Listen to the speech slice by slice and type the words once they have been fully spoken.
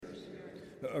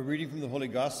A reading from the Holy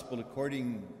Gospel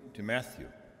according to Matthew.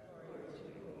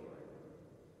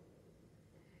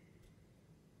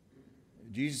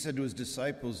 Jesus said to his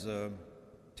disciples,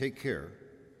 take care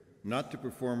not to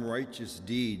perform righteous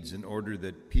deeds in order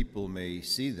that people may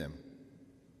see them.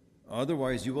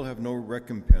 Otherwise you will have no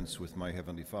recompense with my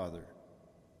heavenly Father.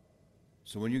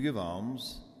 So when you give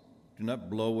alms, do not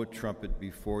blow a trumpet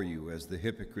before you, as the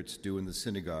hypocrites do in the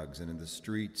synagogues and in the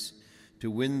streets, to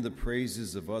win the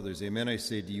praises of others. Amen, I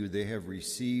say to you, they have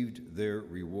received their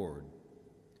reward.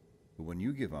 But when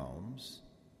you give alms,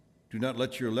 do not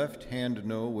let your left hand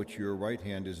know what your right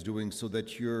hand is doing, so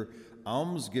that your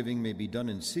almsgiving may be done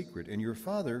in secret, and your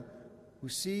Father, who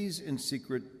sees in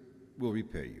secret, will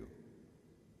repay you.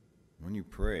 When you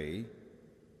pray,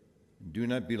 do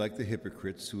not be like the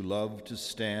hypocrites who love to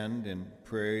stand and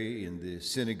pray in the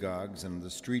synagogues and the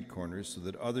street corners so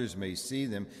that others may see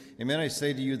them. Amen, I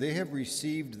say to you, they have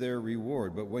received their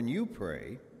reward. But when you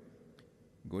pray,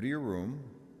 go to your room,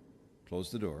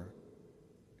 close the door,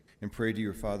 and pray to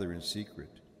your Father in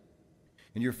secret.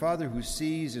 And your Father who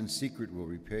sees in secret will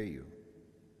repay you.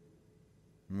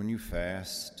 And when you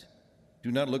fast,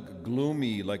 do not look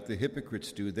gloomy like the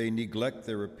hypocrites do. They neglect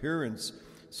their appearance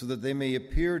so that they may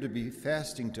appear to be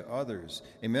fasting to others.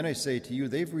 Amen, I say to you,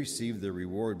 they've received their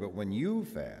reward. But when you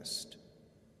fast,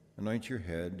 anoint your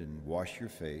head and wash your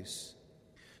face,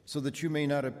 so that you may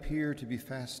not appear to be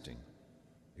fasting,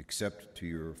 except to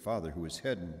your Father who is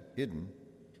hidden.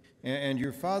 And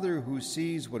your Father who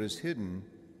sees what is hidden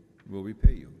will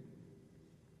repay you.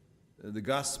 The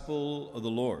Gospel of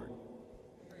the Lord.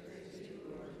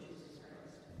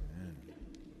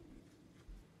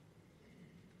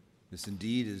 This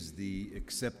indeed is the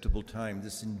acceptable time.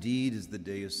 This indeed is the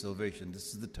day of salvation. This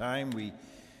is the time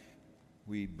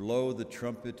we blow the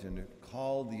trumpet and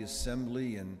call the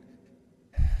assembly, and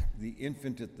the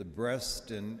infant at the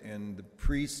breast, and the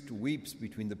priest weeps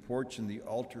between the porch and the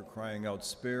altar, crying out,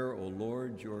 "Spare, O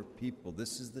Lord, your people."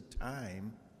 This is the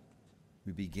time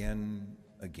we begin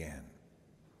again.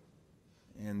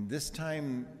 And this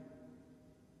time,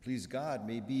 please God,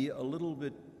 may be a little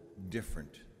bit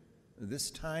different.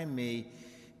 This time may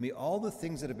all the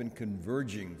things that have been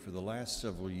converging for the last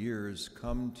several years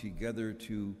come together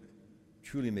to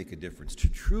truly make a difference, to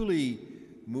truly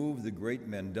move the great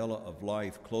mandala of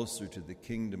life closer to the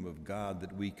kingdom of God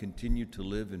that we continue to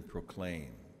live and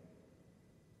proclaim.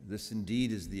 This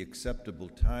indeed is the acceptable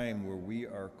time where we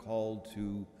are called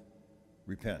to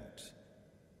repent,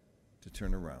 to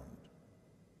turn around,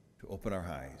 to open our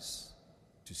eyes,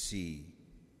 to see,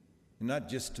 and not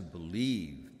just to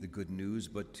believe the good news,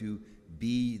 but to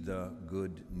be the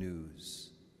good news.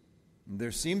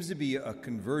 There seems to be a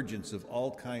convergence of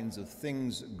all kinds of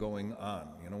things going on.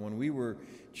 You know, when we were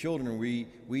children,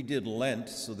 we did Lent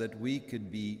so that we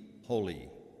could be holy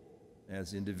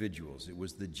as individuals. It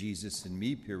was the Jesus in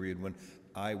me period when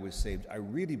I was saved. I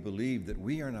really believe that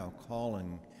we are now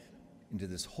calling into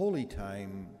this holy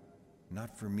time,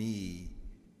 not for me,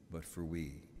 but for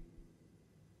we.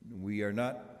 We are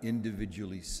not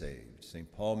individually saved. St.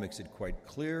 Paul makes it quite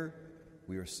clear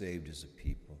we are saved as a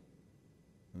people.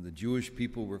 When the Jewish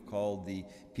people were called the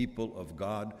people of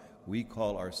God, we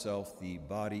call ourselves the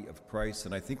body of Christ.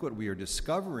 And I think what we are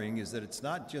discovering is that it's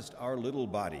not just our little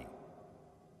body,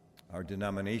 our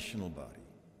denominational body,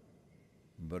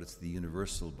 but it's the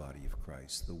universal body of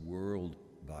Christ, the world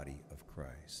body of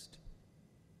Christ.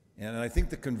 And I think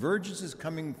the convergence is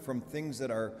coming from things that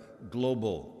are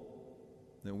global,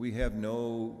 that we have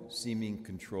no seeming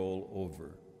control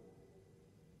over.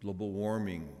 Global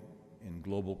warming and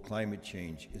global climate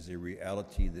change is a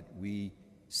reality that we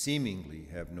seemingly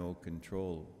have no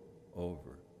control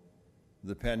over.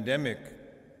 The pandemic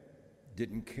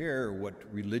didn't care what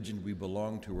religion we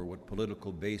belonged to or what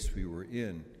political base we were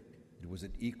in. It was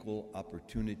an equal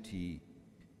opportunity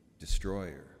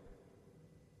destroyer.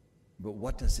 But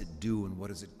what does it do, and what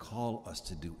does it call us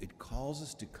to do? It calls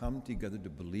us to come together to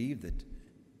believe that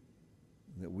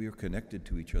we are connected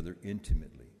to each other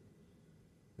intimately,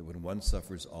 that when one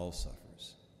suffers, all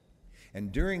suffers.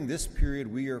 And during this period,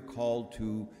 we are called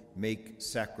to make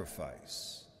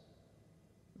sacrifice.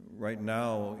 Right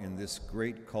now, in this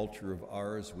great culture of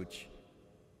ours, which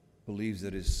believes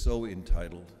that is so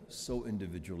entitled, so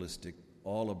individualistic,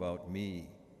 all about me,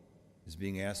 is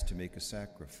being asked to make a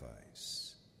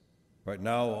sacrifice. Right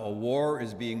now, a war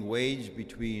is being waged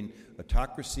between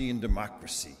autocracy and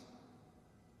democracy.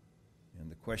 And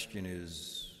the question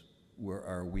is, where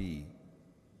are we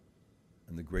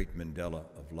in the great mandala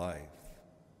of life?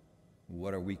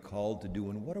 What are we called to do,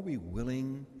 and what are we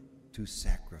willing to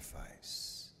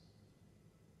sacrifice?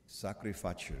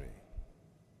 Sacrificere,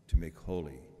 to make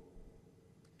holy.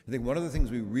 I think one of the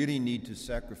things we really need to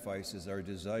sacrifice is our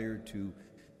desire to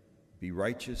be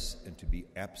righteous and to be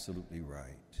absolutely right.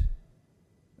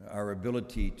 Our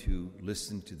ability to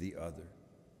listen to the other,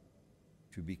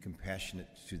 to be compassionate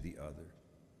to the other.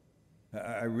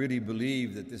 I really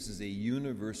believe that this is a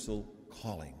universal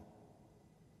calling,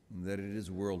 that it is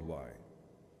worldwide,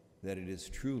 that it is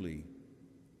truly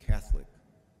Catholic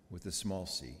with a small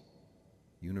c,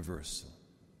 universal.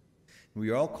 We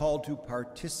are all called to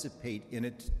participate in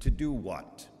it to do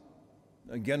what?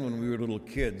 Again, when we were little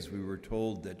kids, we were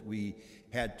told that we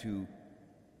had to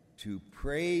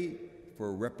pray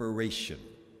for reparation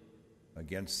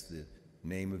against the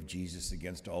name of Jesus,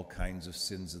 against all kinds of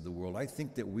sins of the world. I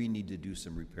think that we need to do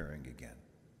some repairing again,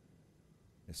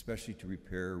 especially to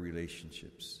repair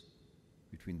relationships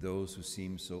between those who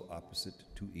seem so opposite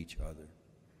to each other.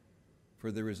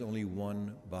 For there is only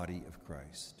one body of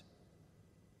Christ.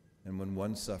 And when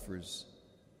one suffers,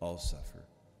 all suffer.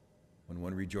 When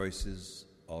one rejoices,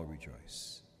 all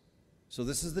rejoice. So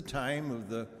this is the time of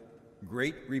the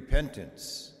great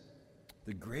repentance,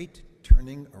 the great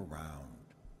turning around.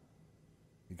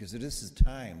 Because it is a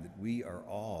time that we are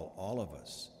all of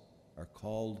us, are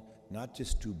called not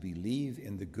just to believe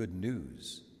in the good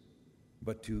news,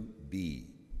 but to be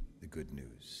the good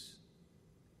news.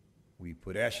 We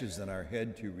put ashes on our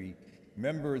head to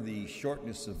remember the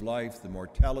shortness of life, the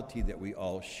mortality that we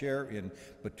all share in,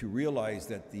 but to realize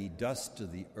that the dust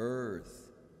of the earth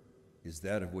is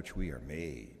that of which we are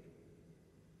made.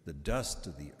 The dust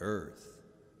of the earth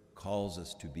calls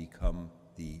us to become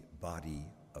the body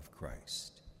of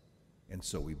Christ. And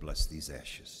so we bless these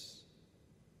ashes.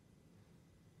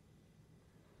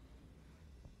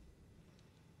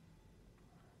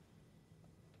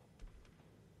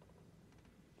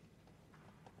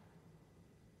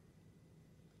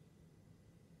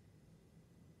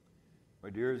 My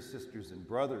dear sisters and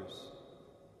brothers,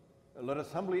 let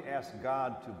us humbly ask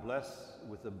God to bless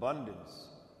with abundance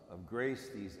of grace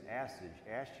these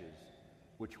ashes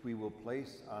which we will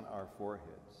place on our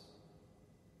foreheads.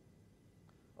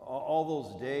 All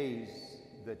those days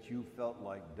that you felt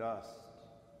like dust,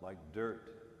 like dirt,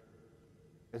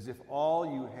 as if all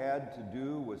you had to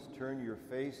do was turn your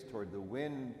face toward the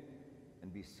wind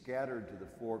and be scattered to the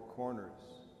four corners,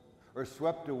 or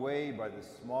swept away by the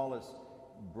smallest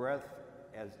breath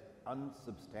as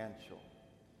unsubstantial.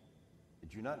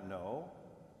 Did you not know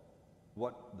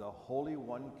what the Holy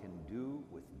One can do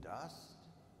with dust?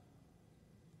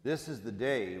 This is the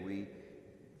day we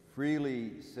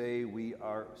freely say we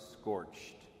are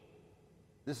scorched.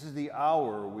 This is the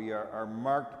hour we are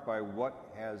marked by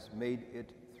what has made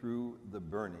it through the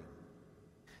burning.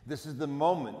 This is the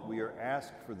moment we are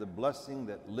asked for the blessing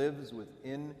that lives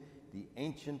within the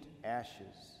ancient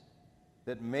ashes,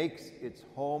 that makes its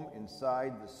home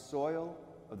inside the soil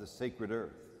of the sacred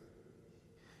earth.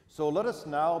 So let us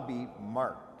now be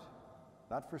marked,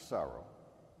 not for sorrow,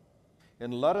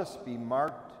 and let us be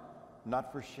marked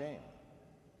not for shame.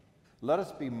 Let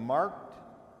us be marked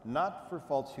not for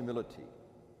false humility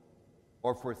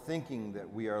or for thinking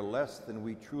that we are less than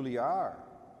we truly are,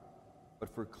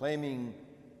 but for claiming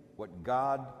what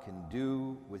God can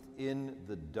do within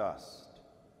the dust,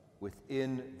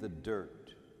 within the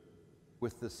dirt,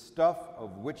 with the stuff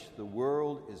of which the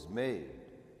world is made,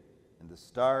 and the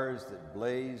stars that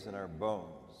blaze in our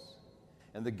bones,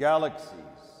 and the galaxies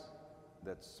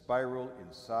that spiral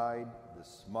inside the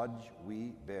smudge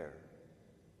we bear.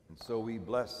 And so we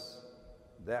bless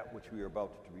that which we are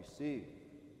about to receive.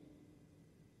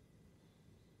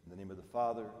 In the name of the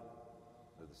Father,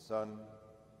 and of the Son,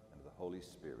 and of the Holy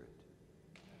Spirit.